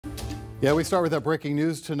Yeah, we start with that breaking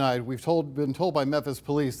news tonight. Been told by Memphis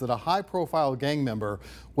police that a high-profile gang member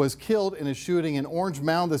was killed in a shooting in Orange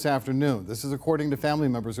Mound this afternoon. This is according to family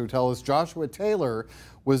members who tell us Joshua Taylor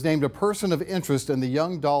was named a person of interest in the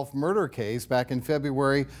Young Dolph murder case back in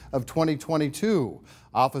February of 2022.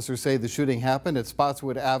 Officers say the shooting happened at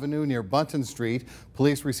Spotswood Avenue near Bunton Street.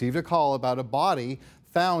 Police received a call about a body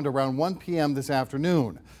found around 1 p.m. this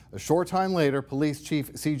afternoon. A short time later, Police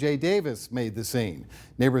Chief C.J. Davis made the scene.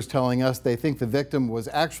 Neighbors telling us they think the victim was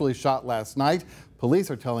actually shot last night.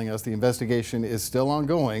 Police are telling us the investigation is still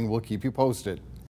ongoing. We'll keep you posted.